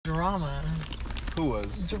drama. Who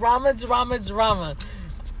was? Drama.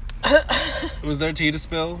 Was there tea to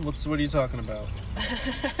spill? What are you talking about?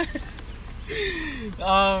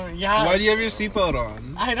 Yeah. Why do you have your seatbelt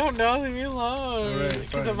on? I don't know. Leave me alone. Alright,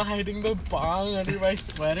 Because fine. I'm hiding the bong under my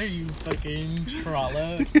sweater, you fucking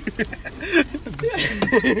trollop.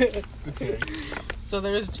 Okay. So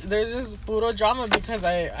there's this puro drama because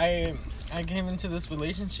I came into this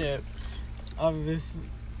relationship of these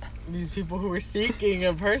people who were seeking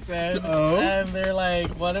a person, and they're like,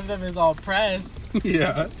 one of them is all pressed.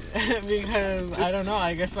 Yeah. Because I don't know,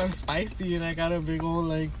 I guess I'm spicy and I got a big old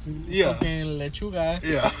fucking lechuga.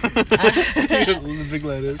 Yeah. The big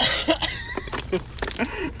lettuce.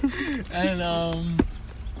 And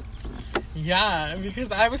yeah,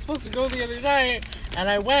 because I was supposed to go the other night and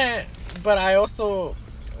I went, but I also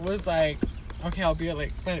was like, okay, I'll be at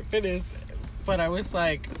Planet Fitness, but I was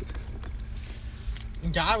like,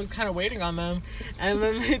 yeah, I was kind of waiting on them, and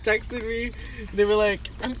then they texted me. They were like,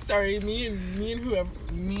 "I'm sorry, me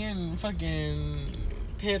and fucking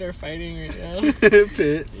Pitt are fighting right now."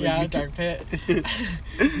 Pit. Yeah, Dark Pit.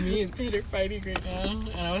 Me and Pitt are fighting right now,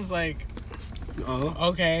 and I was like, Oh.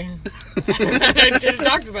 okay. I didn't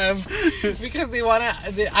talk to them because they want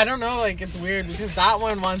to. I don't know. It's weird because that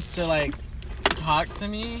one wants to talk to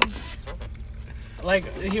me.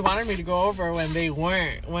 He wanted me to go over when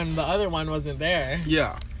the other one wasn't there.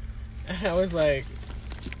 Yeah. And I was like,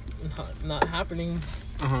 not happening.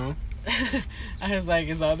 Uh-huh. I was like,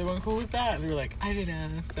 is the other one cool with that? And they were like, I didn't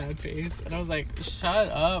have a sad face. And I was like, shut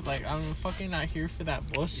up. I'm fucking not here for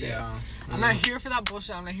that bullshit. Yeah. I'm not here for that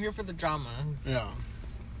bullshit. I'm not here for the drama. Yeah.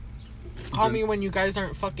 Call me when you guys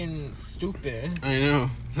aren't fucking stupid. I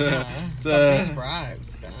know. Yeah. Stop being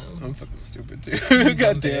brats, damn. I'm fucking stupid too.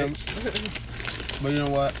 Goddamn. But you know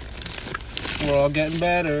what? We're all getting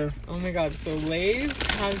better. Oh my god, so Lay's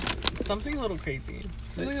has something a little crazy.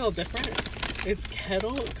 Something a little different. It's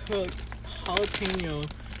kettle cooked jalapeno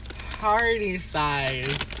party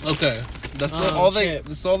size. Okay. That's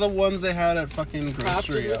that's all the ones they had at fucking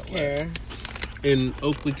grocery outlet in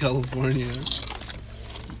Oakley, California.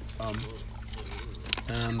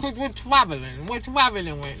 And Cause we're traveling. We're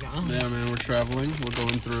traveling right now. yeah, man, we're traveling. We're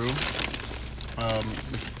going through.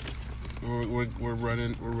 We're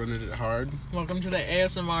running it hard. Welcome to the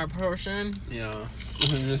ASMR portion. Yeah. I'm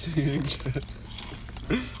just eating chips.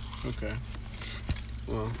 Okay.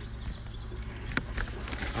 Well.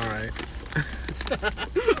 Alright.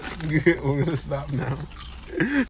 We're gonna stop now.